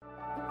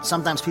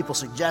Sometimes people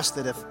suggest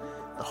that if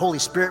the Holy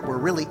Spirit were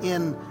really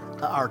in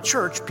our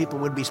church, people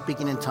would be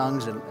speaking in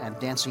tongues and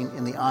dancing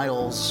in the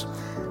aisles.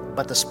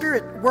 But the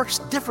Spirit works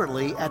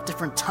differently at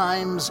different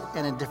times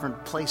and in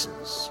different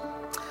places.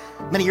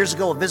 Many years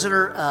ago, a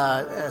visitor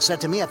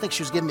said to me, I think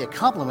she was giving me a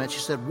compliment.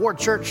 She said, Ward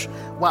Church,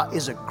 wow,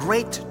 is a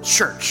great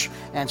church.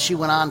 And she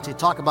went on to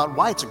talk about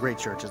why it's a great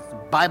church. It's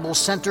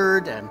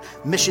Bible-centered and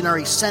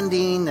missionary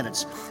sending, and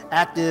it's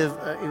active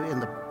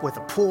with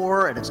the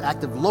poor, and it's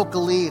active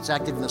locally. It's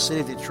active in the city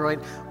of Detroit.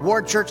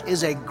 Ward Church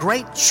is a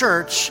great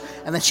church.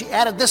 And then she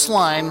added this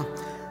line,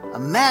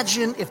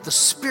 imagine if the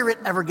Spirit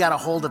ever got a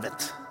hold of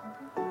it.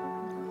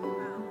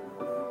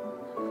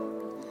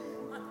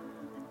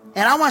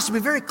 And I want us to be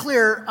very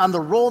clear on the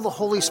role the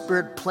Holy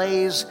Spirit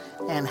plays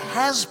and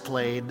has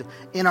played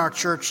in our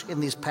church in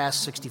these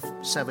past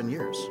 67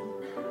 years.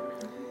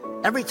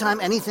 Every time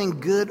anything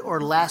good or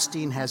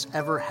lasting has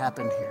ever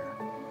happened here,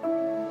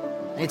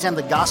 anytime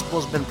the gospel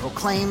has been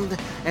proclaimed,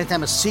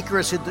 anytime a seeker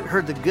has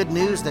heard the good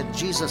news that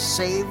Jesus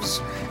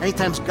saves,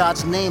 anytime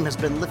God's name has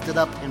been lifted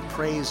up in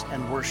praise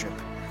and worship,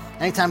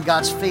 anytime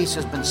God's face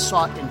has been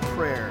sought in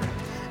prayer,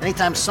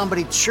 anytime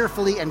somebody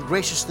cheerfully and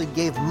graciously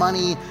gave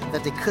money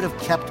that they could have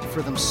kept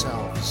for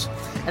themselves,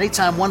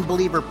 anytime one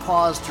believer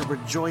paused to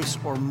rejoice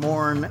or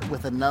mourn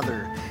with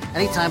another,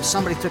 anytime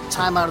somebody took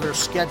time out of their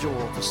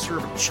schedule to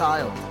serve a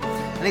child,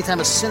 anytime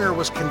a sinner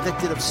was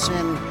convicted of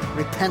sin,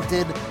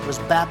 repented, was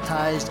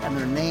baptized, and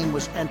their name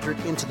was entered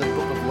into the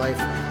book of life,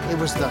 it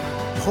was the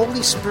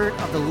Holy Spirit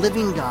of the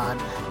living God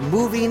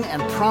moving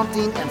and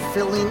prompting and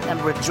filling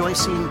and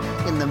rejoicing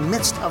in the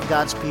midst of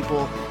God's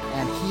people,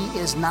 and He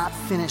is not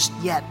finished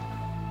yet.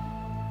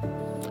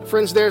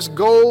 Friends, there's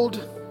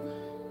gold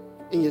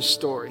in your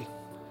story.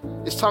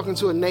 It's talking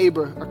to a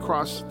neighbor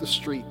across the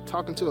street,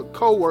 talking to a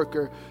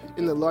coworker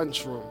in the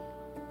lunchroom,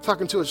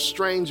 talking to a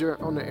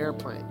stranger on the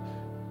airplane,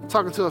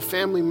 talking to a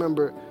family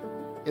member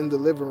in the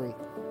living room.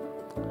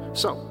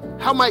 So,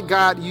 how might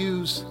God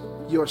use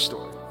your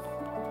story?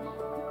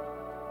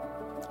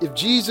 If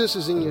Jesus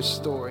is in your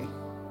story,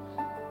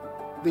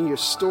 then your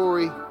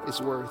story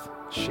is worth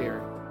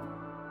sharing.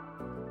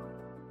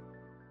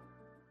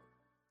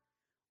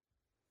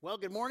 Well,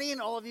 good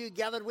morning, all of you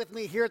gathered with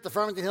me here at the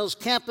Farmington Hills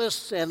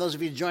campus, and those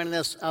of you joining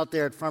us out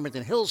there at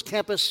Farmington Hills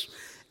campus,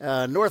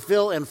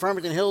 Northville and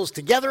Farmington Hills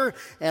together,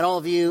 and all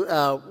of you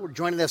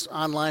joining us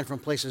online from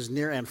places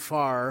near and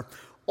far.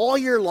 All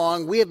year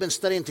long, we have been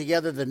studying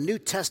together the New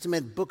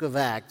Testament book of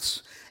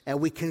Acts,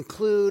 and we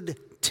conclude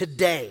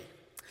today.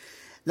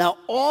 Now,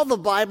 all the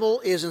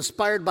Bible is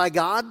inspired by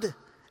God.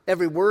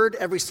 Every word,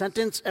 every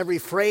sentence, every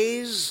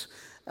phrase,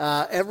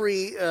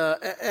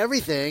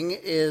 everything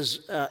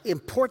is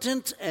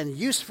important and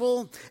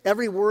useful.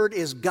 Every word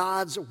is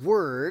God's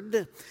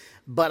word.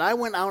 But I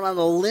went out on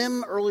a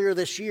limb earlier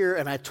this year,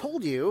 and I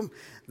told you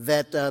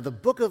that the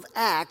book of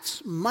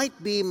Acts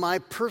might be my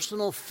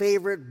personal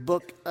favorite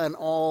book in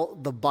all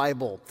the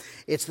Bible.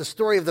 It's the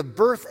story of the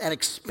birth and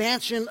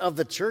expansion of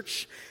the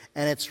church,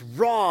 and it's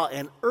raw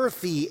and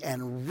earthy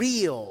and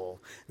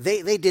real.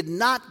 They did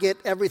not get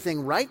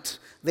everything right.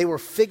 They were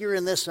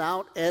figuring this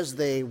out as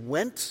they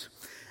went.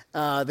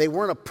 They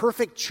weren't a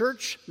perfect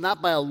church,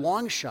 not by a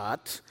long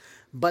shot,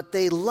 but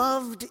they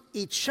loved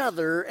each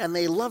other and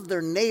they loved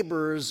their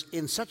neighbors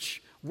in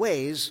such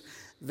ways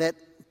that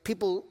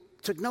people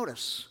took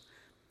notice,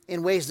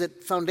 in ways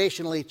that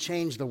foundationally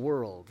changed the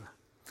world.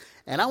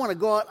 And I want to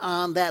go out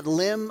on that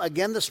limb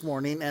again this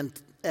morning and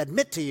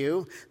admit to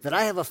you that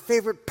I have a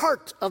favorite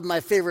part of my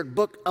favorite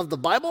book of the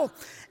Bible,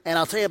 and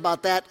I'll tell you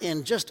about that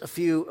in just a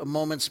few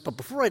moments. But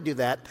before I do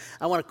that,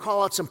 I want to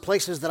call out some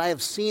places that I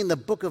have seen the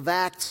book of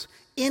Acts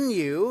in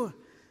you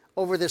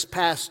over this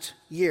past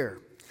year.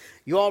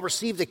 You all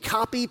received a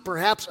copy,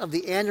 perhaps, of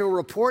the annual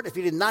report. If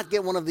you did not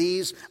get one of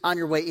these on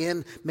your way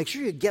in, make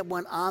sure you get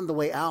one on the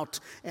way out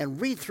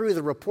and read through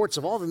the reports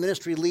of all the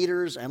ministry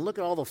leaders and look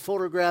at all the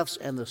photographs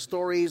and the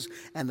stories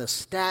and the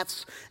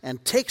stats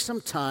and take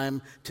some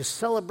time to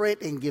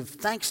celebrate and give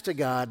thanks to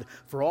God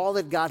for all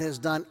that God has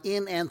done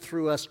in and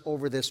through us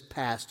over this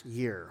past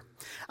year.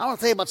 I want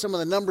to tell you about some of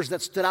the numbers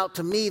that stood out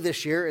to me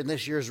this year in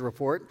this year's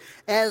report.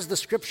 As the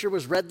scripture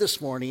was read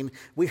this morning,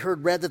 we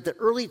heard read that the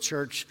early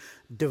church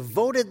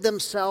devoted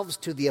themselves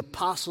to the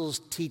apostles'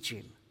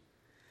 teaching.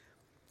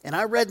 And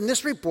I read in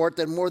this report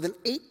that more than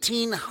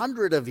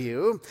 1,800 of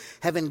you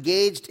have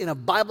engaged in a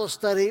Bible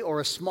study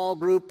or a small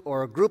group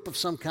or a group of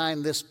some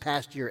kind this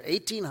past year.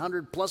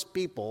 1,800 plus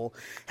people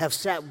have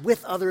sat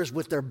with others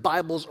with their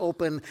Bibles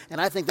open,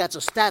 and I think that's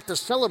a stat to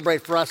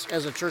celebrate for us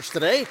as a church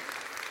today.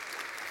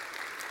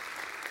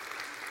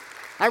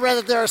 I read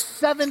that there are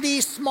 70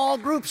 small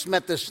groups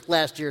met this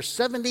last year,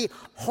 70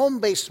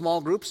 home-based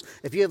small groups.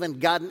 If you haven't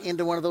gotten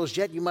into one of those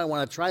yet, you might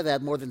want to try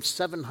that. More than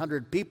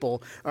 700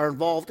 people are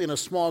involved in a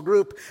small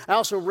group. I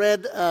also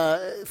read,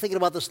 thinking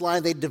about this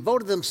line, they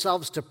devoted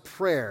themselves to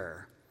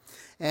prayer.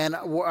 And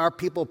our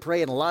people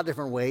pray in a lot of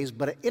different ways.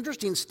 But an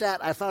interesting stat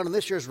I found in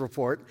this year's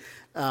report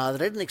that I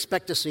didn't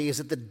expect to see is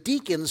that the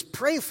deacons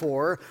pray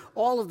for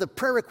all of the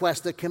prayer requests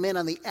that come in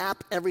on the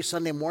app every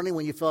Sunday morning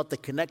when you fill out the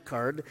Connect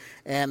card.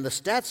 And the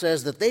stat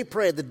says that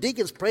the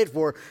deacons prayed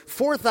for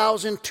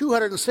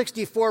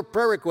 4,264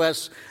 prayer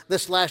requests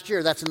this last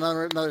year. That's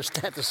another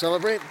stat to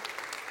celebrate.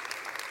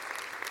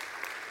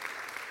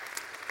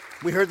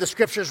 We heard the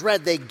scriptures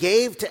read. They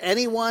gave to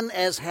anyone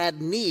as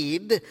had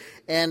need.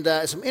 And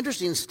some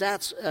interesting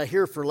stats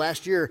here for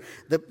last year.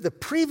 The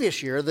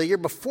previous year, the year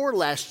before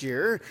last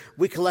year,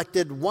 we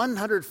collected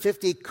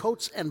 150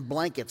 coats and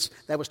blankets.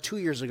 That was 2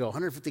 years ago,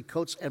 150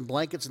 coats and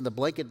blankets in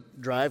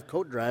the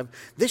coat drive.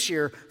 This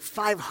year,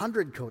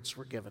 500 coats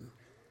were given.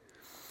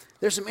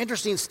 There's some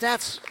interesting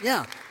stats.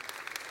 Yeah.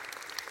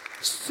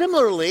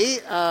 Similarly,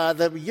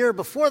 the year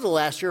before the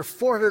last year,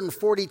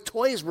 440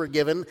 toys were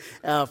given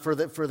for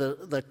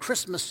the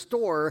Christmas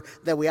store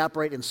that we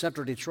operate in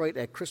central Detroit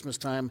at Christmas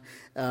time.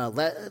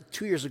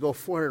 2 years ago,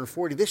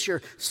 440. This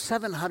year,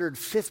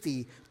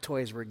 750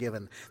 toys were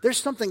given. There's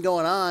something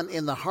going on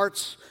in the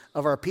hearts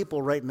of our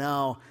people right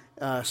now,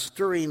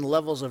 stirring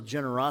levels of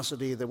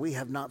generosity that we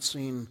have not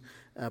seen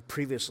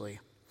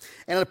previously.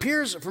 And it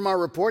appears from our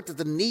report that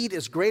the need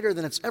is greater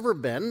than it's ever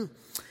been.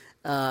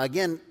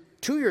 Again,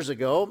 2 years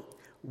ago,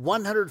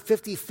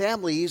 150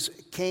 families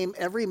came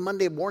every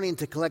Monday morning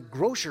to collect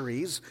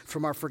groceries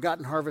from our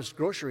Forgotten Harvest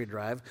grocery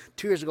drive.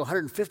 2 years ago,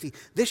 150.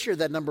 This year,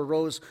 that number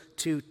rose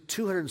to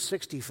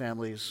 260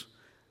 families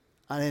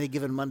on any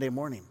given Monday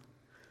morning.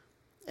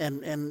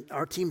 And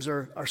our teams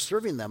are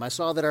serving them. I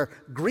saw that our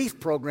grief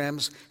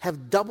programs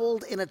have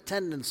doubled in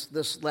attendance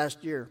this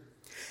last year.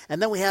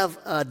 And then we have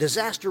a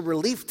disaster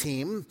relief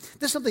team.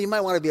 This is something you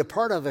might want to be a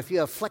part of if you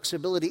have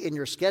flexibility in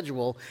your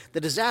schedule.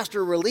 The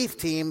disaster relief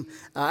team,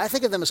 I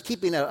think of them as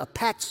keeping a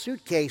packed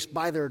suitcase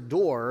by their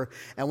door.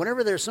 And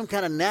whenever there's some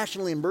kind of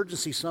national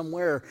emergency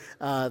somewhere,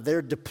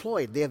 they're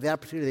deployed. They have the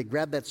opportunity to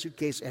grab that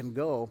suitcase and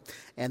go.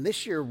 And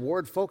this year,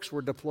 Ward folks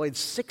were deployed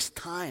 6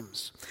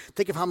 times.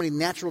 Think of how many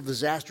natural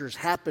disasters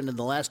happened in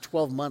the last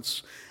 12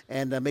 months.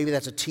 And maybe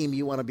that's a team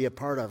you want to be a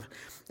part of.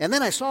 And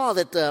then I saw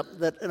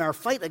that in our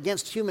fight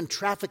against human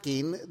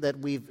trafficking, that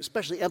we've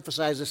especially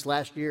emphasized this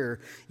last year,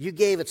 you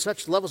gave at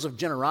such levels of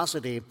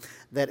generosity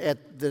that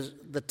at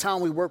the town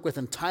we work with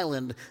in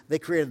Thailand, they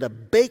created a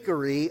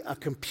bakery, a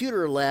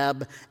computer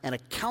lab, and a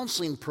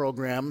counseling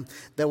program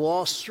that will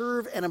all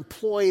serve and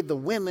employ the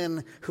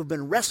women who've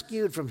been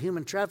rescued from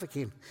human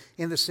trafficking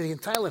in the city in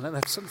Thailand. And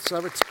that's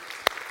something,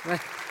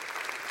 right?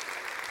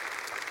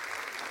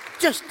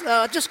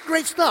 Just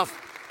great stuff.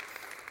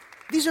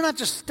 These are not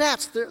just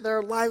stats, there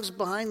are lives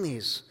behind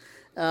these.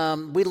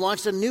 We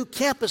launched a new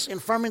campus in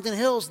Farmington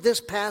Hills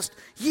this past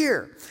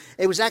year.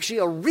 It was actually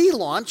a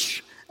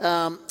relaunch.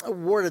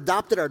 Ward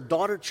adopted our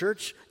daughter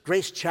church,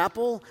 Grace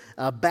Chapel,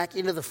 back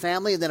into the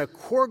family, and then a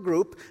core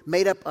group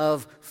made up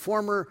of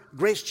former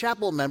Grace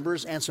Chapel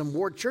members and some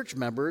Ward Church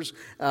members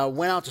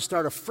went out to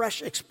start a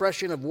fresh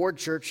expression of Ward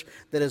Church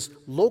that is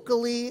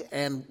locally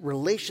and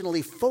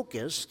relationally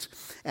focused.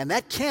 And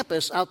that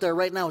campus out there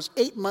right now is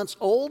 8 months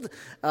old,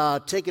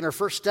 taking our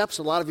first steps.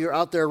 A lot of you are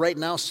out there right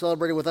now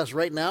celebrating with us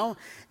right now.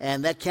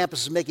 And that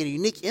campus is making a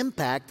unique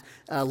impact,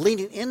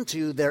 leaning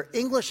into their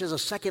English as a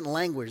second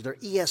language. Their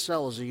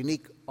ESL is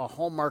a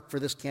hallmark for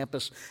this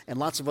campus, and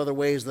lots of other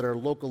ways that are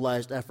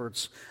localized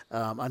efforts.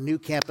 A new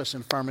campus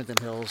in Farmington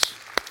Hills.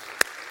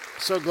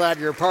 So glad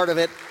you're a part of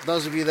it,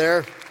 those of you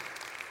there.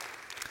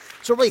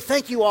 So really,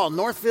 thank you all,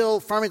 Northville,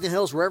 Farmington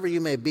Hills, wherever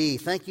you may be.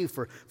 Thank you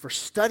for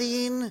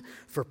studying,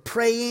 for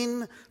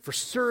praying, for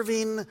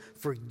serving,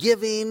 for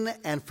giving,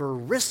 and for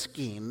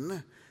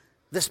risking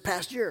this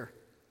past year.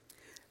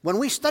 When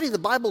we study the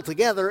Bible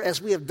together,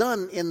 as we have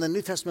done in the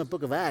New Testament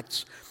book of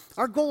Acts,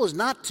 our goal is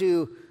not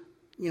to,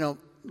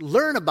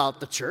 learn about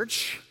the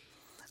church.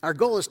 Our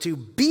goal is to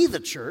be the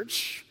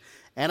church.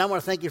 And I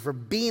want to thank you for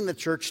being the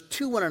church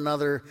to one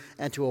another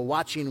and to a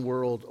watching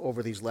world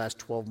over these last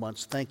 12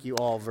 months. Thank you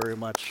all very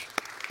much.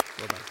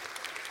 Well done.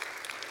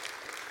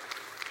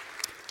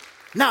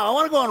 Now, I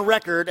want to go on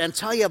record and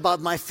tell you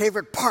about my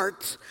favorite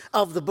part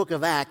of the book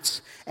of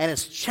Acts, and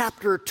it's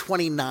chapter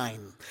 29.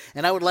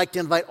 And I would like to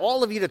invite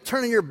all of you to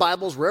turn in your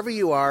Bibles, wherever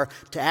you are,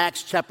 to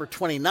Acts chapter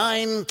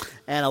 29.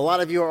 And a lot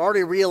of you are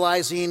already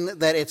realizing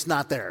that it's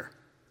not there.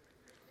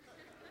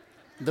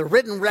 The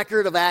written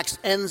record of Acts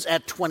ends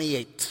at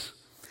 28.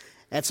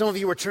 And some of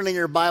you are turning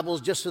your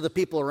Bibles just so the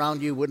people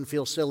around you wouldn't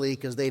feel silly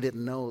because they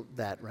didn't know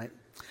that, right?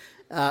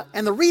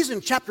 And the reason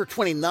chapter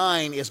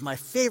 29 is my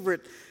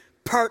favorite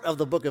part of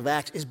the book of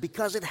Acts is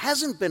because it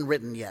hasn't been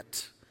written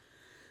yet.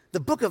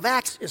 The book of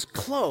Acts is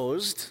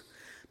closed,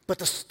 but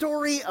the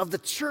story of the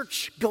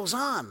church goes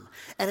on,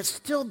 and it's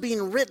still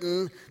being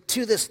written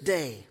to this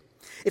day.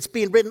 It's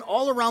being written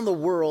all around the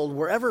world,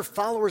 wherever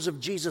followers of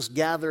Jesus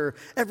gather,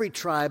 every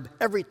tribe,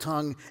 every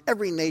tongue,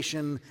 every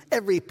nation,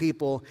 every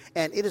people,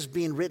 and it is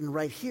being written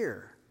right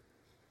here.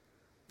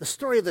 The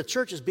story of the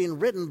church is being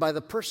written by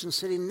the person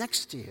sitting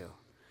next to you.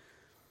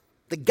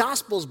 The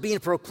gospel's being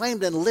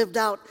proclaimed and lived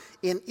out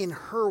in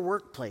her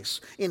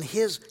workplace, in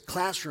his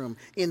classroom,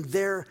 in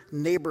their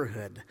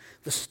neighborhood.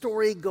 The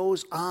story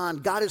goes on.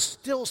 God is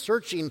still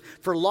searching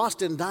for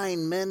lost and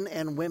dying men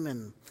and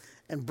women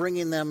and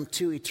bringing them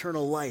to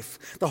eternal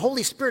life. The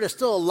Holy Spirit is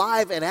still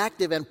alive and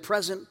active and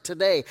present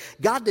today.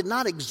 God did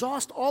not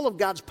exhaust all of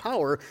God's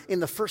power in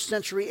the first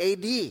century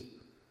AD.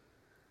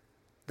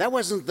 That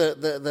wasn't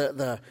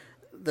the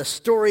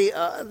story,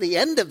 the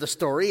end of the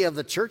story of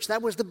the church.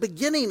 That was the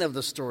beginning of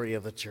the story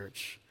of the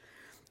church.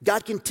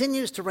 God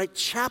continues to write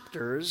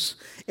chapters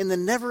in the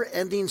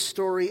never-ending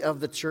story of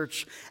the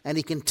church, and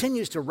he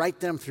continues to write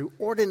them through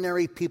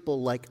ordinary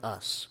people like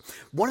us.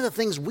 One of the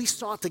things we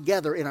saw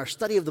together in our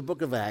study of the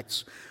book of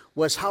Acts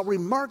was how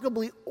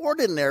remarkably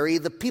ordinary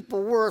the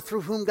people were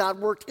through whom God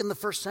worked in the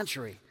first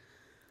century.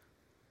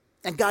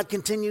 And God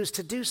continues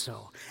to do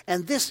so.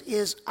 And this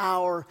is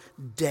our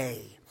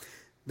day.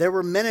 There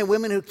were men and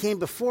women who came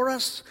before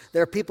us.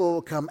 There are people who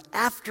will come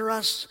after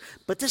us.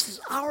 But this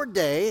is our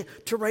day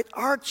to write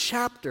our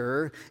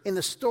chapter in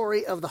the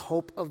story of the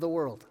hope of the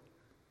world.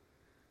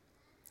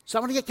 So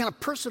I want to get kind of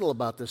personal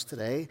about this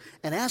today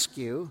and ask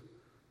you,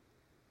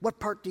 what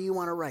part do you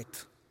want to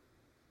write?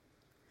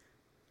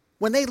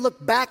 When they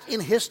look back in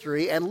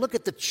history and look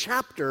at the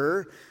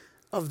chapter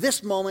of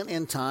this moment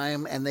in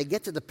time and they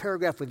get to the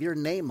paragraph with your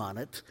name on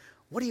it,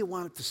 what do you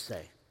want it to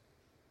say?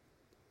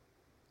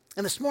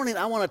 And this morning,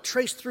 I want to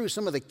trace through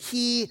some of the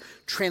key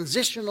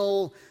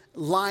transitional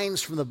lines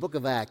from the book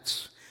of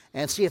Acts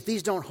and see if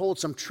these don't hold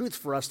some truth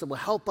for us that will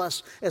help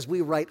us as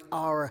we write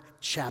our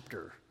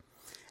chapter.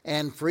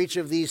 And for each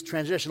of these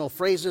transitional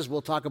phrases,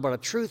 we'll talk about a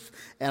truth,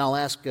 and I'll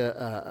ask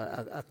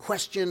a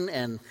question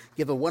and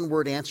give a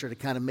one-word answer to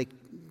kind of make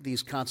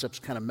these concepts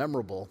kind of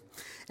memorable.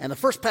 And the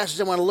first passage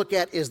I want to look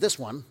at is this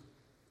one,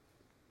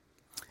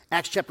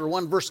 Acts chapter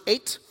 1, verse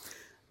 8.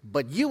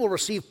 But you will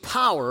receive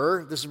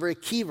power, this is a very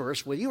key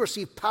verse, will you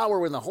receive power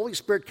when the Holy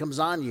Spirit comes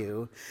on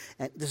you,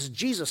 and this is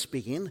Jesus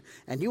speaking,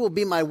 and you will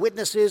be my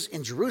witnesses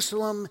in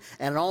Jerusalem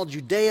and in all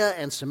Judea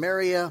and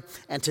Samaria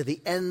and to the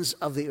ends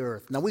of the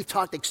earth. Now we've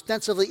talked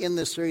extensively in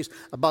this series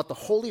about the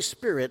Holy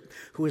Spirit,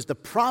 who is the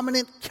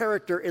prominent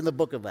character in the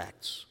book of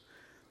Acts.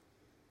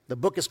 The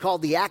book is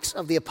called the Acts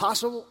of the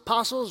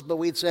Apostles, but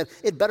we'd said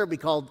it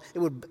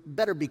would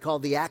better be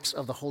called the Acts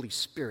of the Holy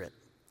Spirit.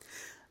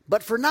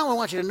 But for now, I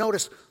want you to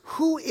notice,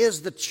 who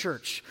is the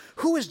church?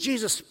 Who is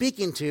Jesus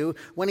speaking to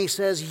when he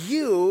says,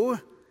 you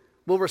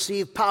will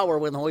receive power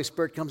when the Holy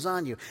Spirit comes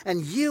on you,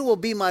 and you will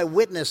be my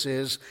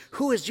witnesses?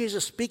 Who is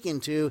Jesus speaking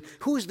to?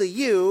 Who's the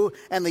you?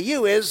 And the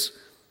you is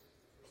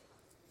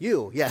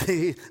you. Yeah,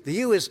 the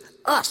you is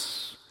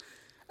us.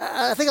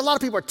 I think a lot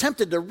of people are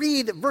tempted to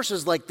read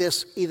verses like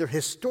this, either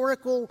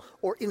historical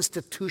or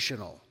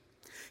institutional.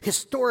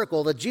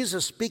 Historical, that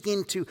Jesus is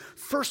speaking to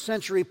first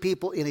century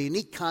people in a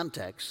unique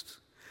context,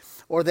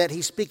 or that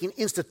he's speaking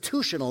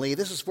institutionally.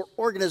 This is for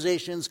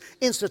organizations,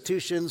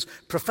 institutions,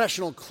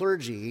 professional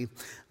clergy.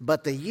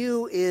 But the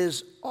you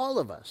is all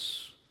of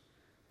us.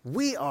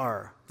 We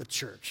are the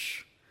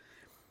church.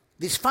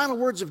 These final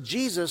words of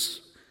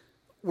Jesus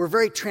were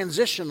very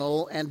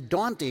transitional and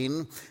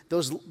daunting.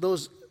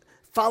 Those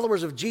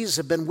followers of Jesus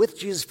have been with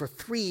Jesus for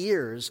 3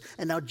 years,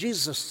 and now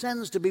Jesus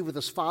ascends to be with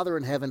his Father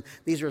in heaven.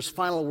 These are his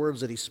final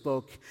words that he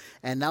spoke.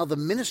 And now the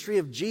ministry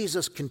of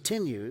Jesus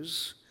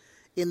continues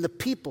in the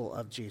people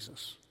of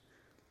Jesus,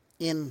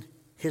 in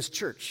his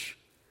church.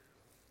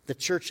 The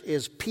church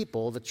is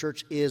people. The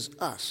church is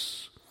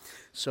us.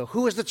 So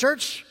who is the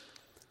church?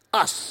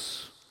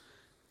 Us.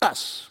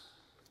 Us.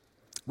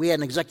 We had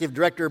an executive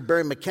director,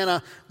 Barry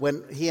McKenna,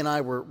 when he and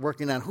I were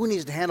working on who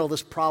needs to handle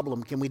this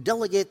problem. Can we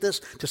delegate this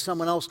to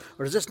someone else,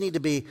 or does this need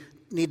to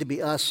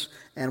be us?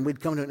 And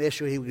we'd come to an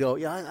issue. He would go,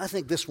 yeah, I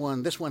think this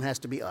one has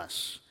to be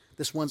us.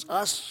 This one's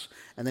us.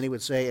 And then he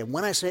would say, and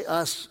when I say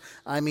us,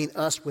 I mean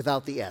us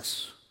without the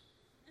S.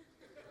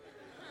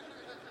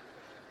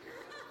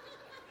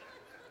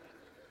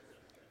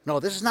 No,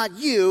 this is not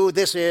you.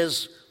 This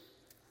is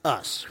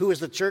us. Who is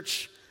the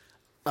church?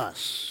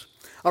 Us.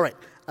 All right.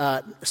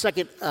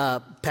 Second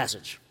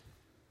passage.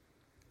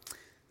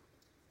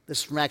 This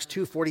is from Acts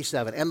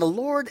 2:47. And the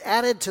Lord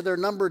added to their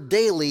number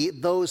daily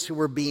those who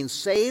were being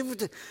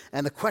saved.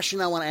 And the question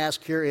I want to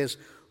ask here is,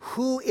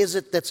 who is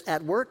it that's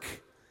at work?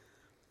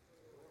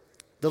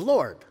 The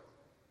Lord.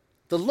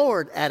 The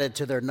Lord added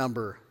to their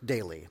number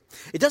daily.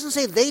 It doesn't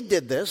say they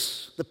did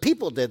this. The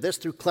people did this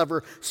through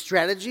clever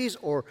strategies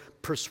or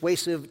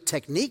persuasive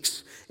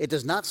techniques. It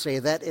does not say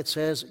that. It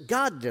says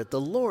God did.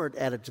 The Lord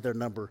added to their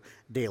number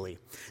daily.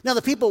 Now,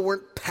 the people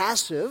weren't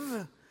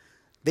passive.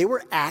 They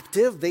were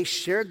active. They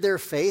shared their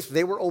faith.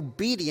 They were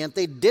obedient.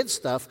 They did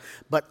stuff.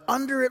 But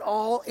under it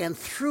all and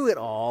through it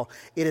all,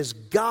 it is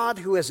God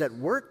who is at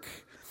work.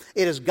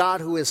 It is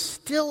God who is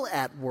still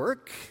at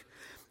work.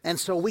 And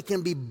so we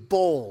can be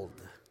bold.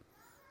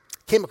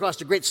 Came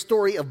across a great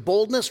story of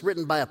boldness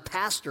written by a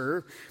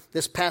pastor.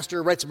 This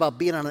pastor writes about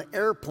being on an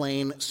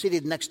airplane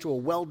seated next to a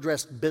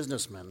well-dressed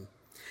businessman.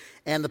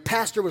 And the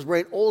pastor was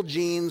wearing old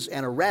jeans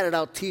and a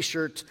ratted-out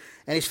T-shirt,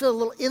 and he's feeling a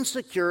little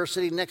insecure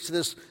sitting next to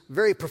this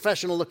very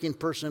professional-looking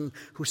person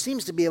who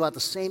seems to be about the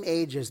same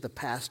age as the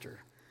pastor.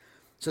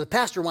 So the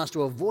pastor wants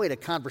to avoid a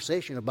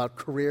conversation about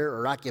career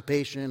or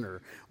occupation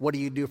or what do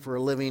you do for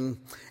a living.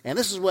 And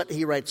this is what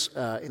he writes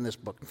in this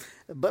book.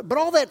 But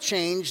all that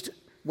changed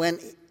when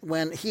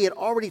he had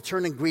already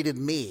turned and greeted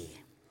me.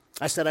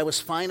 I said I was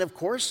fine, of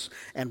course,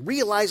 and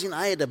realizing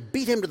I had to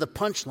beat him to the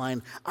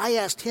punchline, I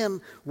asked him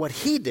what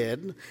he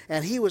did,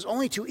 and he was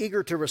only too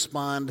eager to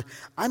respond.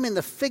 I'm in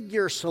the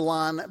figure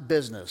salon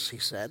business, he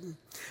said.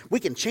 We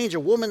can change a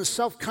woman's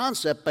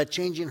self-concept by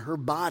changing her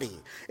body.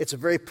 It's a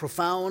very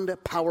profound,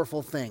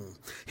 powerful thing.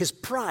 His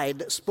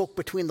pride spoke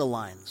between the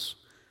lines.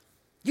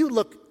 You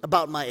look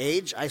about my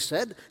age, I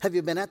said. Have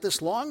you been at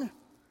this long?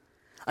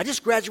 I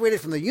just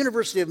graduated from the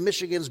University of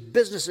Michigan's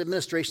Business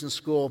Administration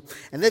School,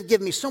 and they've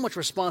given me so much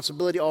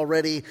responsibility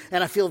already,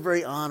 and I feel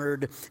very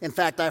honored. In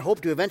fact, I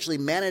hope to eventually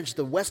manage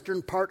the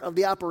western part of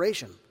the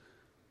operation.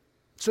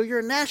 So you're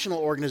a national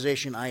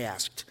organization, I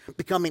asked,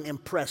 becoming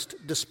impressed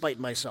despite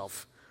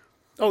myself.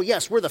 Oh,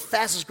 yes, we're the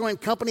fastest growing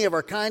company of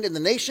our kind in the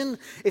nation.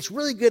 It's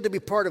really good to be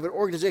part of an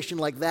organization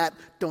like that,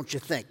 don't you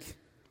think?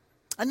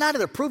 I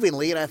nodded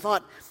approvingly, and I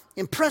thought,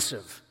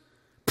 impressive.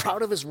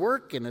 Proud of his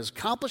work and his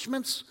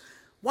accomplishments.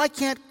 Why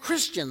can't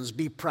Christians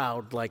be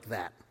proud like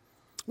that?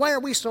 Why are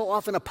we so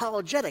often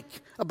apologetic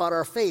about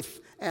our faith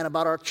and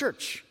about our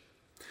church?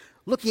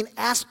 Looking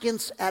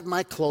askance at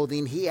my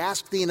clothing, he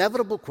asked the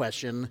inevitable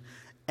question,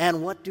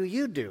 and what do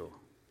you do?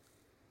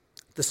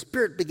 The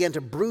Spirit began to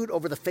brood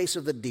over the face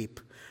of the deep.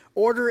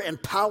 Order and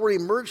power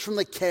emerged from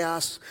the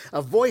chaos.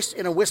 A voice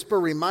in a whisper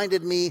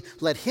reminded me,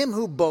 let him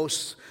who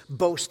boasts,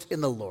 boast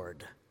in the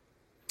Lord.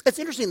 It's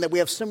interesting that we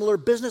have similar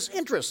business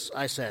interests,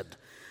 I said.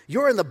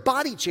 You're in the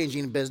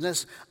body-changing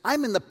business.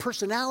 I'm in the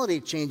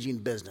personality-changing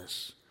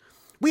business.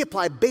 We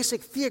apply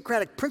basic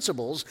theocratic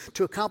principles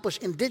to accomplish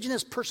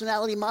indigenous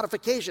personality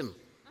modification.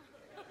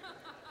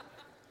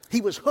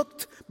 He was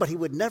hooked, but he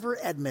would never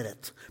admit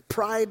it.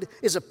 Pride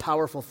is a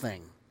powerful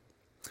thing.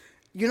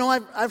 You know,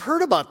 I've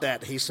heard about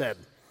that, he said.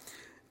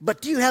 But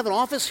do you have an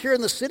office here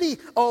in the city?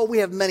 Oh, we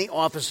have many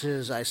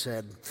offices, I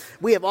said.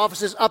 We have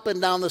offices up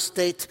and down the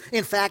state.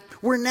 In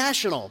fact, we're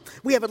national.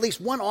 We have at least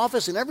one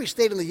office in every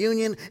state in the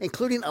union,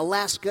 including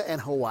Alaska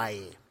and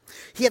Hawaii.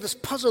 He had this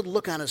puzzled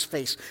look on his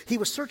face. He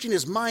was searching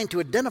his mind to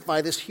identify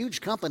this huge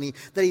company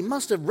that he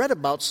must have read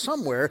about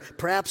somewhere,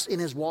 perhaps in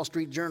his Wall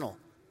Street Journal.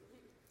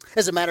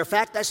 As a matter of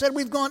fact, I said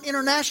we've gone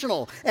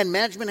international, and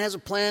management has a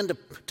plan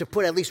to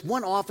put at least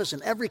one office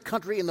in every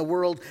country in the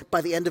world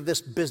by the end of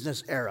this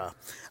business era.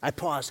 I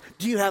paused.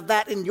 Do you have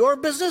that in your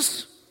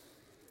business?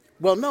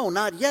 Well, no,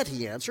 not yet,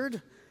 he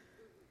answered.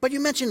 But you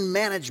mentioned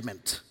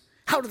management.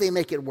 How do they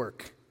make it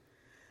work?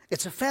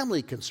 It's a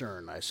family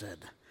concern, I said.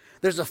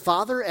 There's a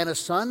father and a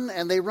son,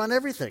 and they run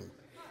everything.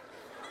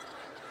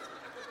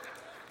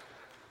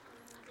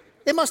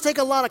 It must take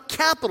a lot of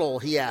capital,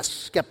 he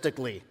asked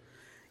skeptically.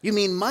 You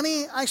mean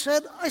money? I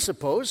said. I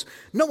suppose.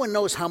 No one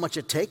knows how much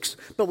it takes,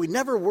 but we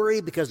never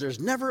worry because there's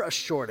never a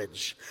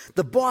shortage.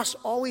 The boss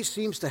always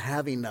seems to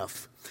have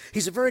enough.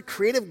 He's a very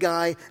creative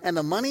guy, and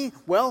the money,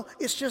 well,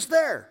 it's just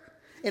there.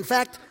 In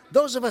fact,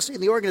 those of us in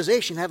the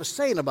organization have a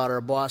saying about our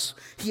boss.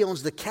 He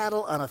owns the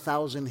cattle on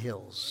 1,000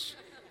 hills.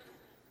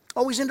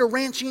 Oh, he's into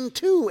ranching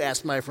too,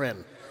 asked my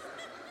friend.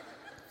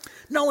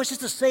 No, it's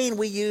just a saying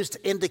we use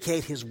to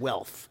indicate his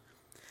wealth.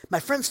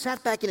 My friend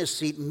sat back in his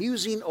seat,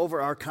 musing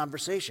over our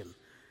conversation.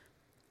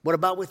 What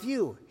about with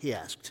you? He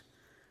asked.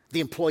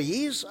 The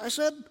employees, I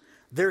said,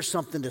 there's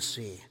something to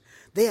see.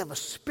 They have a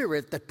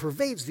spirit that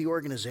pervades the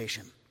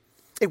organization.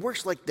 It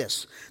works like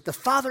this. The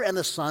father and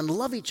the son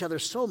love each other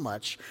so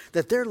much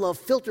that their love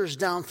filters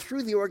down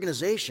through the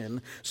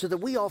organization so that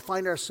we all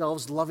find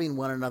ourselves loving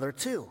one another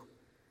too.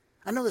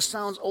 I know this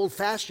sounds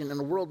old-fashioned in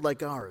a world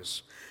like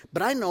ours,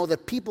 but I know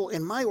that people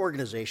in my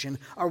organization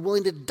are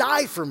willing to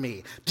die for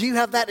me. Do you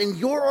have that in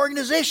your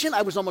organization?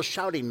 I was almost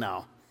shouting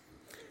now.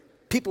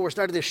 People were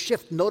starting to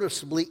shift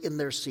noticeably in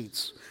their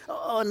seats.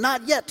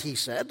 Not yet, he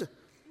said.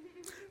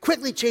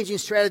 Quickly changing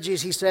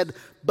strategies, he said,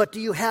 but do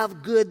you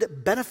have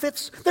good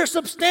benefits? They're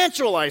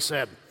substantial, I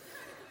said.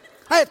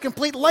 I have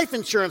complete life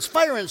insurance,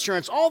 fire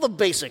insurance, all the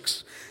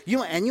basics.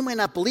 You may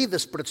not believe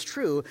this, but it's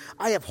true.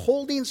 I have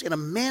holdings in a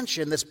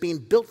mansion that's being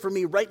built for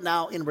me right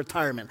now in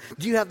retirement.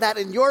 Do you have that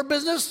in your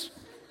business?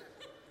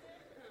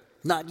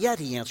 Not yet,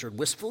 he answered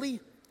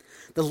wistfully.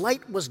 The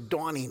light was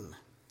dawning.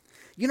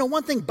 You know,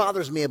 one thing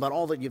bothers me about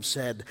all that you've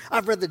said.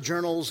 I've read the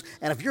journals,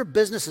 and if your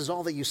business is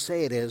all that you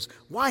say it is,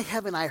 why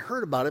haven't I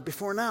heard about it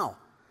before now?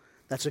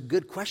 That's a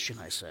good question,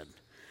 I said.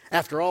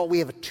 After all, we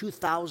have a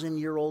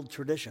 2,000-year-old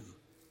tradition.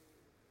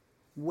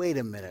 Wait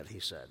a minute, he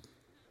said.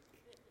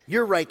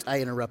 You're right,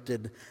 I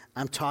interrupted.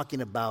 I'm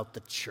talking about the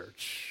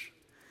church.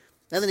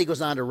 And then he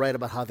goes on to write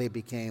about how they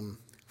became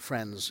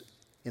friends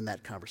in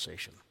that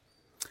conversation.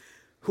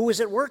 Who is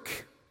at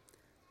work?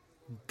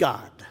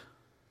 God.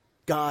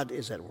 God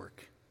is at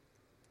work.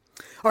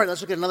 All right,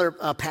 let's look at another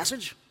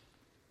passage.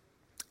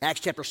 Acts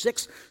chapter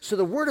 6. So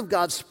the word of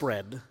God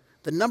spread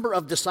The number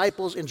of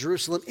disciples in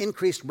Jerusalem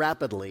increased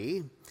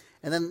rapidly,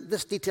 and then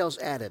this detail is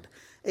added.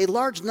 A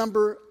large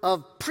number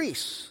of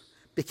priests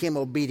became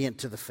obedient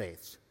to the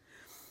faith.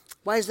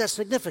 Why is that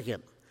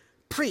significant?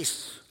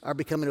 Priests are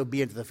becoming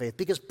obedient to the faith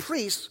because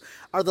priests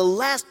are the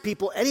last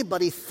people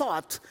anybody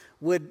thought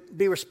would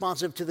be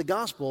responsive to the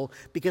gospel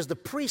because the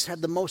priests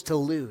had the most to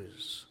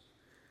lose.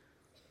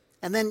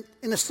 And then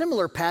in a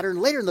similar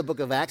pattern, later in the book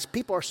of Acts,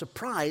 people are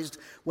surprised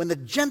when the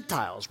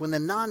Gentiles, when the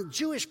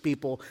non-Jewish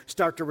people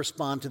start to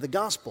respond to the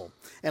gospel.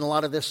 And a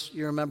lot of this,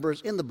 you remember,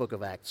 is in the book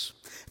of Acts.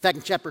 In fact,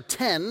 in chapter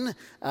 10,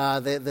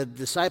 the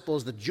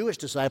disciples, the Jewish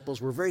disciples,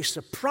 were very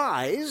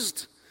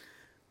surprised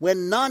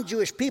when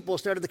non-Jewish people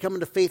started to come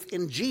into faith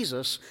in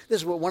Jesus.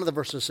 This is what one of the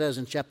verses says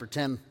in chapter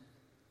 10.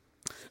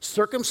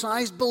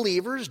 Circumcised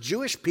believers,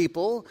 Jewish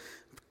people,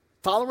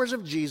 followers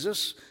of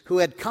Jesus, who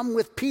had come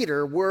with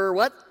Peter were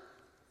what?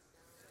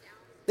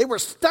 They were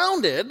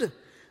astounded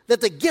that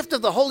the gift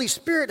of the Holy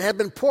Spirit had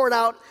been poured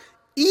out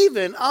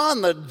even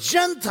on the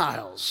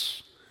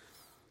Gentiles.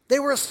 They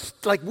were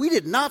like, we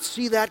did not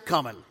see that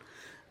coming.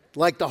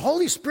 Like the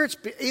Holy Spirit's,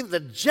 even the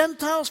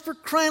Gentiles, for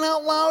crying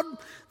out loud,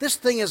 this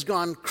thing has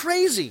gone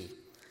crazy.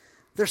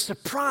 They're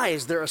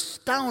surprised, they're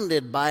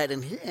astounded by it.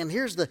 And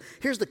here's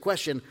the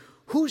question,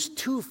 who's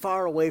too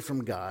far away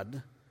from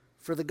God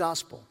for the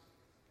gospel?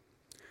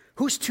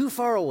 Who's too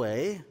far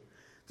away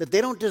that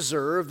they don't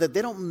deserve, that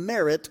they don't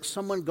merit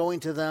someone going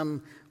to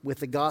them with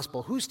the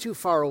gospel? Who's too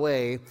far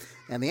away?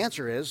 And the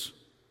answer is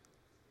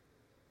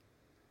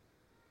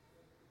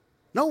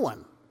no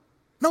one.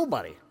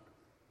 Nobody.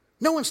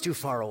 No one's too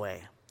far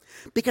away.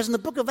 Because in the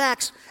book of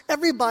Acts,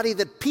 everybody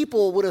that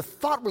people would have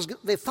thought were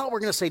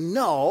going to say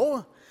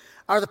no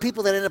are the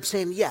people that end up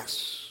saying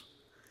yes.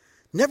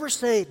 Never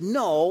say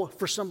no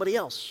for somebody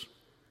else.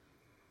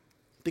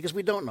 Because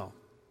we don't know.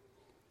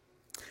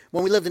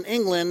 When we lived in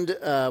England,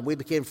 we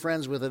became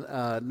friends with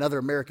another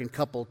American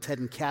couple, Ted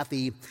and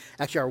Kathy.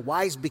 Actually, our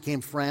wives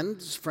became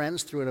friends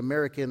through an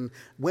American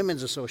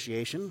women's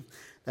association.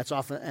 That's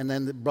often, and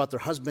then brought their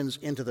husbands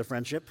into the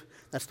friendship.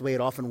 That's the way it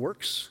often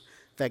works.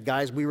 In fact,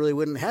 guys, we really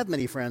wouldn't have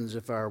many friends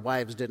if our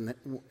wives didn't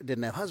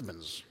have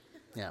husbands.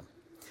 Yeah,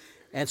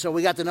 and so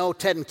we got to know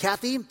Ted and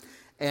Kathy,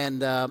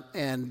 and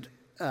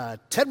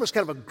Ted was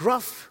kind of a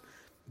gruff,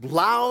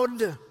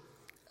 loud,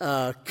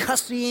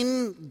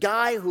 cussing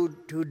guy who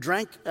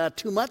drank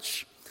too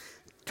much,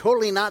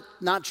 totally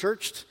not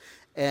churched,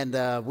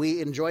 and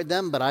we enjoyed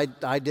them. But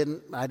I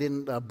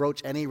didn't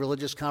broach any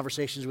religious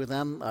conversations with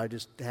them. I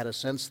just had a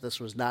sense this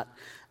was not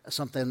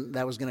something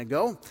that was going to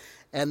go.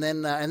 And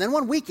then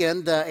one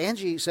weekend,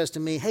 Angie says to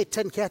me, "Hey,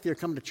 Ted and Kathy are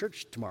coming to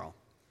church tomorrow."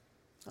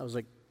 I was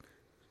like,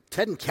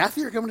 "Ted and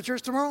Kathy are coming to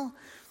church tomorrow?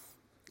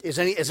 Is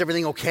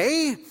everything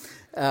okay?"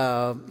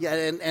 Yeah,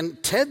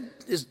 and Ted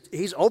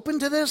he's open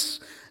to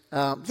this.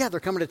 Yeah, they're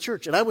coming to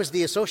church. And I was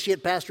the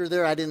associate pastor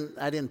there. I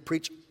didn't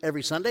preach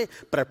every Sunday,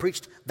 but I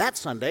preached that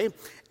Sunday.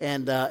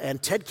 And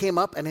Ted came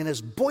up, and in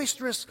his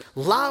boisterous,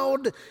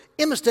 loud,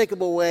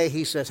 unmistakable way,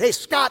 he says, "Hey,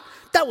 Scott,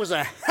 that was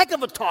a heck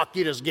of a talk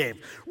you just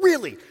gave.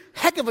 Really,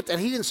 heck of a..."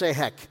 And he didn't say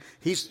heck.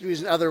 He's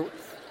using other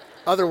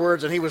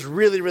words, and he was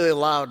really, really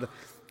loud.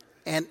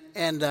 And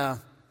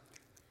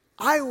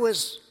I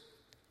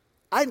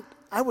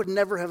would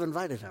never have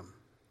invited him.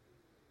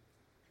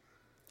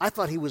 I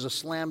thought he was a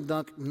slam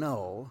dunk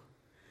no,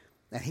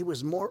 and he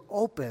was more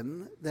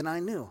open than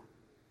I knew.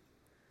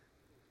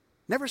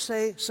 Never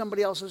say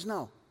somebody else's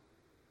no.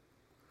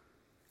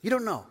 You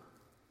don't know.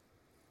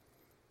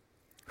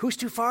 Who's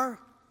too far?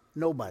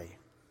 Nobody.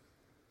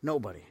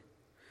 Nobody.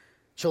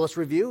 So let's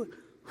review.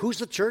 Who's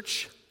the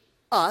church?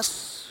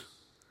 Us.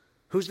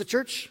 Who's the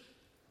church?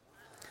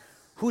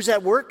 Who's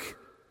at work?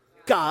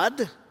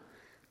 God.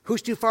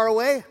 Who's too far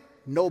away?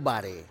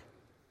 Nobody.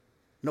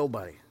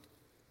 Nobody.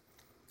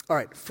 All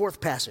right, fourth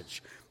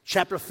passage.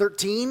 Chapter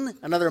 13,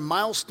 another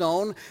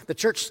milestone. The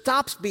church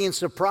stops being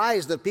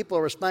surprised that people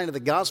are responding to the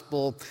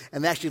gospel,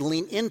 and they actually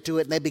lean into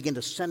it, and they begin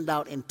to send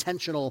out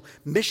intentional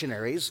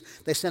missionaries.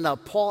 They send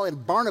out Paul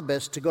and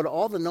Barnabas to go to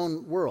all the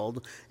known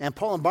world, and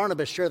Paul and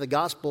Barnabas share the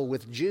gospel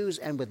with Jews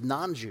and with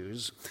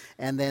non-Jews.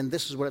 And then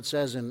this is what it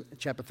says in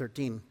chapter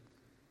 13.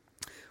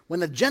 When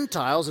the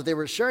Gentiles that they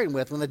were sharing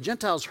with, when the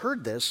Gentiles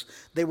heard this,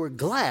 they were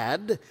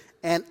glad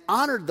and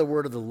honored the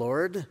word of the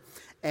Lord,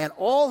 and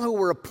all who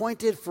were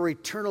appointed for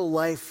eternal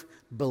life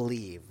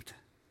believed.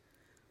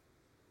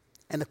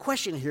 And the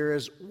question here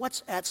is,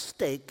 what's at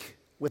stake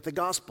with the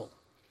gospel?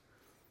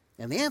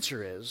 And the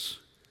answer is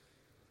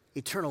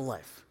eternal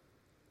life.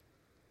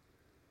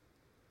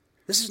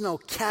 This is no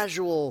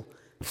casual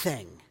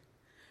thing.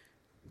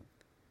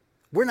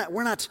 We're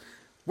not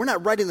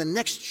writing the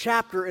next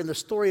chapter in the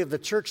story of the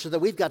church so that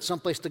we've got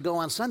someplace to go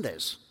on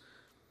Sundays,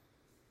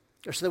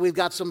 or so that we've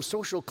got some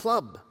social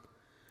club,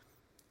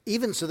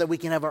 even so that we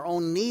can have our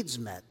own needs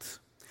met.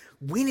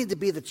 We need to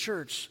be the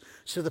church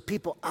so the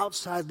people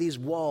outside these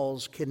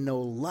walls can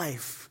know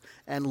life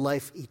and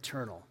life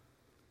eternal.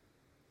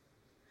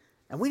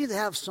 And we need to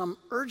have some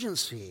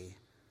urgency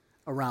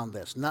around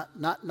this.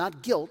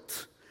 Not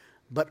guilt,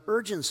 but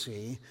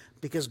urgency,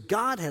 because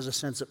God has a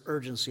sense of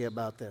urgency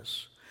about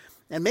this.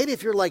 And maybe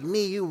if you're like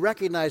me, you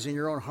recognize in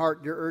your own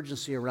heart your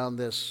urgency around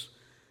this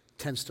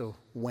tends to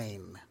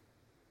wane,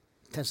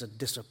 tends to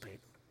dissipate.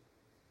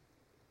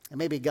 And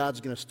maybe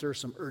God's going to stir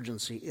some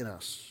urgency in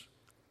us.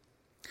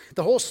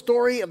 The whole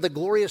story of the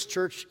glorious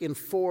church in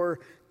 4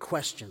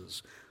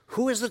 questions.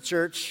 Who is the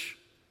church?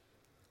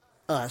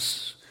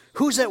 Us.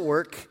 Who's at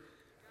work?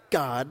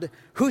 God.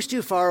 Who's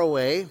too far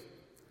away?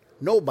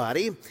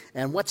 Nobody.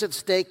 And what's at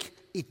stake?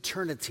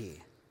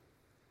 Eternity.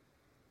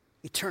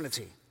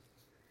 Eternity.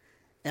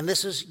 And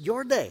this is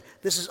your day.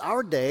 This is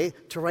our day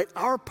to write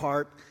our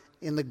part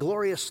in the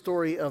glorious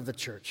story of the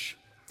church.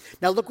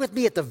 Now look with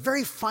me at the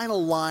very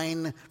final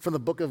line from the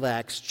book of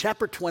Acts,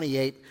 chapter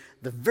 28,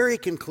 the very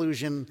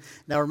conclusion.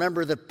 Now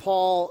remember that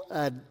Paul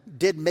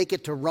did make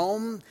it to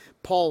Rome.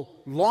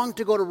 Paul longed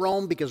to go to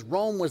Rome because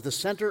Rome was the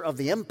center of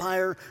the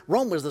empire.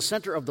 Rome was the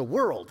center of the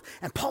world.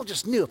 And Paul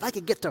just knew, if I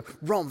could get to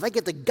Rome, if I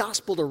get the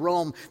gospel to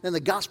Rome, then the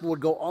gospel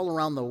would go all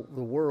around the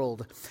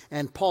world.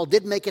 And Paul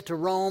did make it to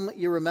Rome,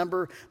 you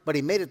remember, but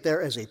he made it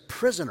there as a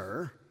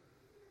prisoner,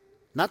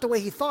 not the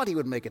way he thought he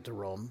would make it to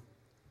Rome.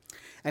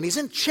 And he's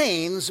in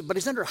chains, but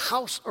he's under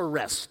house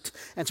arrest.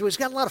 And so he's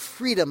got a lot of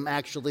freedom,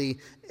 actually,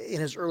 in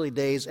his early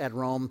days at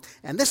Rome.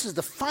 And this is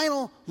the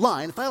final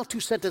line, the final 2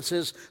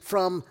 sentences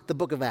from the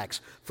book of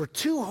Acts. For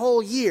 2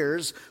 whole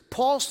years,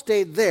 Paul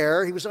stayed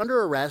there. He was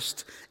under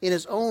arrest in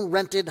his own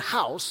rented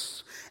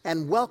house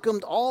and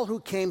welcomed all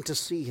who came to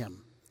see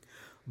him.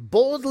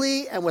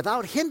 Boldly and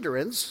without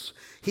hindrance,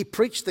 he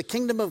preached the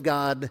kingdom of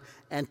God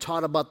and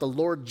taught about the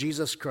Lord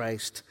Jesus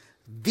Christ.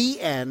 The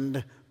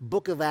end.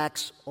 Book of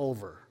Acts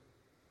over.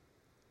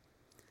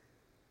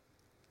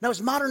 Now, as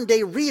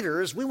modern-day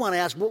readers, we want to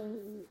ask,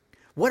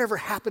 whatever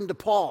happened to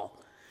Paul?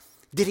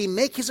 Did he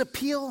make his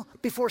appeal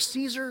before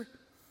Caesar,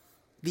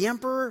 the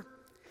emperor?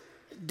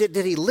 Did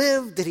he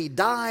live? Did he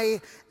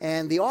die?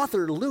 And the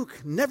author,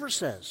 Luke, never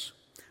says.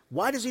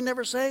 Why does he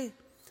never say?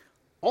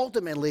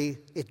 Ultimately,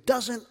 it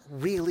doesn't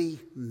really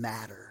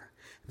matter.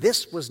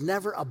 This was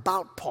never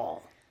about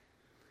Paul.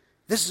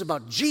 This is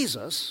about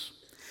Jesus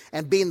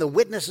and being the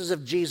witnesses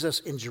of Jesus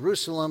in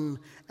Jerusalem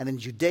and in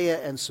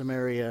Judea and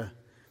Samaria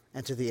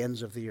and to the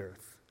ends of the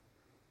earth.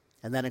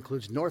 And that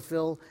includes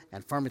Northville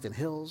and Farmington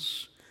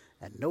Hills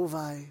and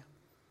Novi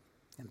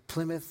and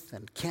Plymouth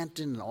and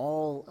Canton and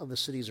all of the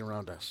cities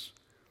around us.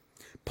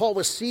 Paul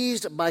was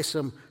seized by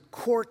some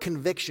core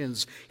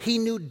convictions. He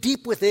knew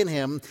deep within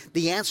him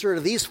the answer to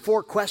these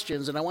 4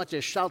 questions, and I want you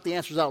to shout the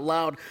answers out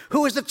loud.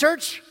 Who is the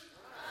church?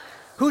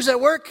 Who's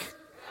at work?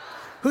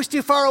 Who's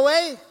too far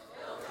away?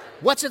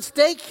 What's at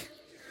stake?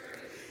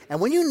 And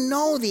when you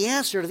know the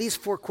answer to these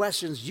 4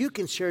 questions, you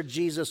can share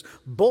Jesus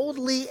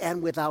boldly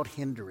and without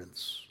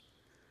hindrance.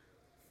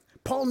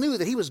 Paul knew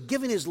that he was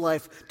giving his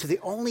life to the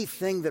only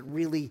thing that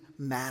really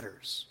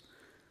matters.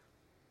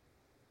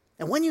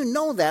 And when you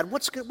know that,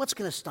 what's going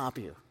to stop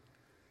you?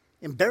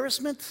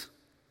 Embarrassment?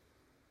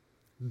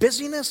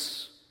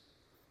 Busyness?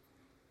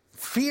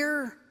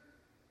 Fear?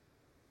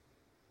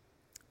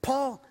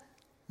 Paul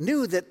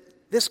knew that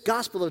this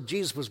gospel of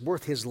Jesus was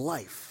worth his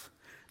life.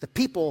 The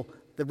people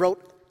that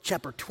wrote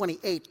chapter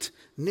 28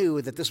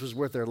 knew that this was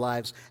worth their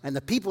lives. And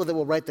the people that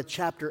will write the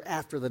chapter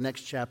after the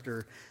next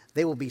chapter,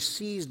 they will be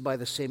seized by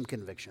the same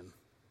conviction.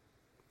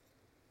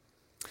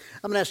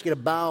 I'm going to ask you to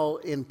bow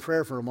in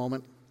prayer for a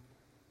moment.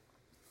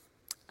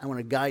 I want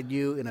to guide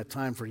you in a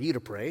time for you to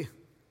pray.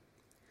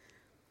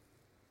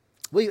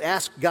 Will you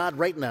ask God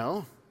right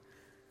now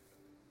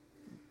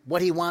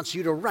what he wants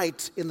you to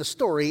write in the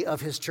story of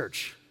his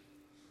church?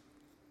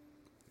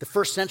 The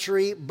first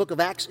century book of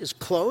Acts is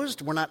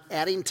closed. We're not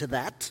adding to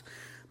that.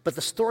 But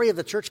the story of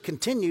the church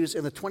continues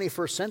in the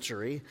 21st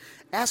century.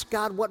 Ask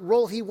God what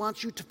role he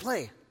wants you to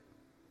play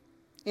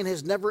in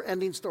his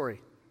never-ending story.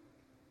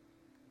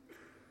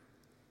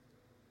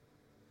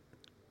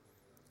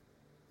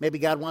 Maybe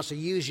God wants to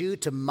use you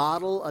to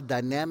model a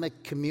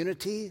dynamic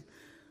community,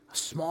 a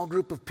small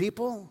group of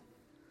people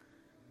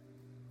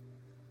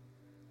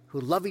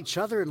who love each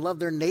other and love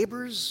their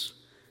neighbors.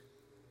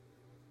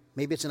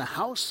 Maybe it's in a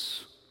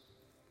house.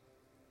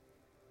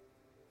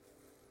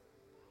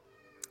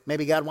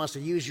 Maybe God wants to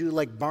use you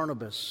like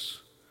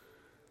Barnabas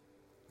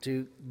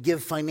to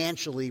give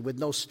financially with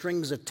no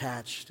strings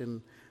attached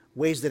in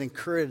ways that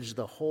encourage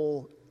the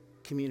whole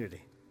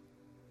community.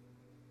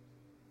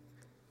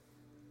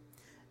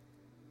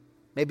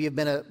 Maybe you've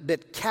been a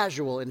bit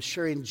casual in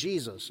sharing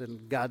Jesus,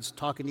 and God's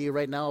talking to you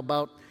right now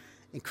about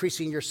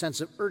increasing your sense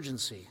of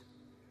urgency.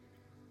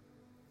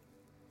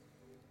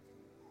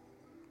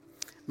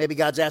 Maybe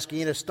God's asking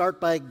you to start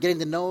by getting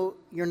to know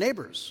your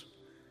neighbors,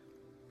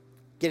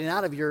 getting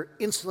out of your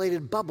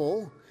insulated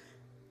bubble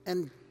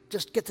and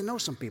just get to know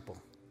some people.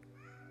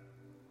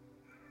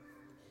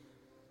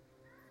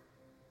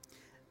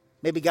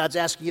 Maybe God's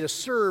asking you to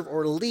serve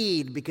or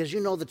lead because you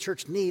know the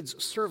church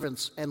needs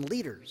servants and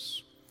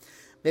leaders.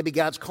 Maybe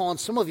God's calling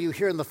some of you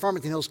here in the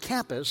Farmington Hills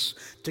campus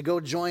to go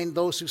join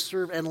those who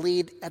serve and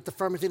lead at the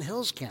Farmington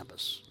Hills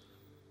campus.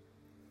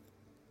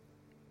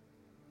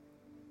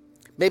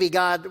 Maybe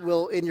God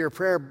will, in your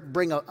prayer,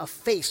 bring a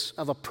face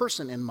of a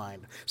person in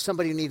mind.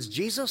 Somebody who needs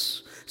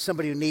Jesus,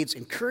 somebody who needs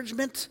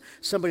encouragement,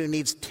 somebody who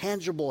needs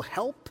tangible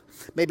help.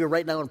 Maybe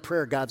right now in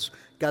prayer, God's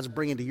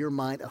bringing to your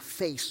mind a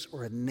face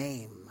or a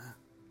name.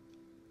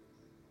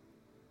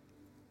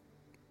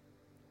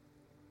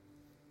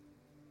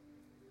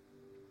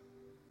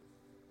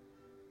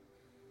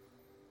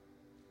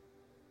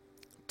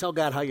 Tell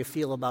God how you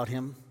feel about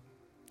him.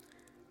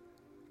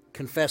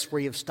 Confess where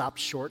you've stopped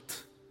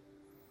short.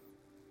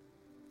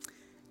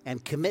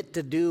 And commit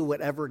to do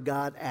whatever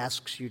God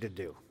asks you to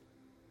do.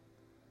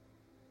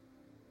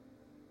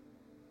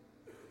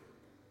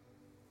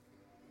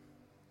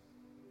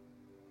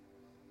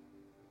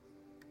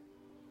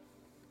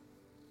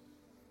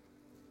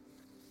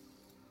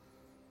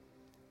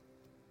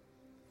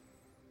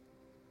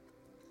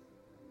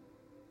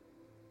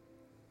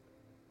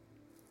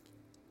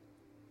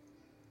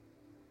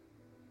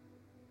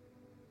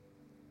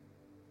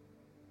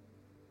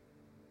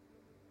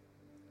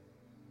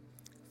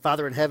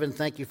 Father in heaven,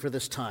 thank you for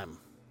this time.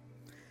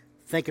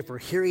 Thank you for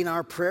hearing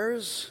our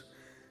prayers.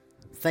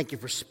 Thank you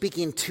for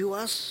speaking to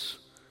us.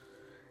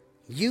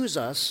 Use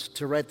us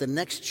to write the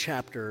next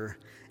chapter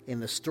in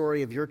the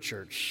story of your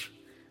church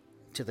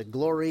to the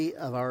glory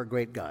of our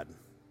great God.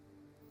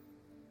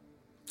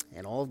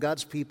 And all of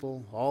God's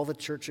people, all the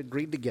church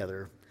agreed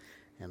together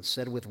and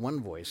said with one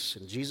voice,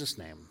 in Jesus'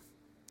 name,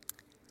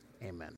 amen.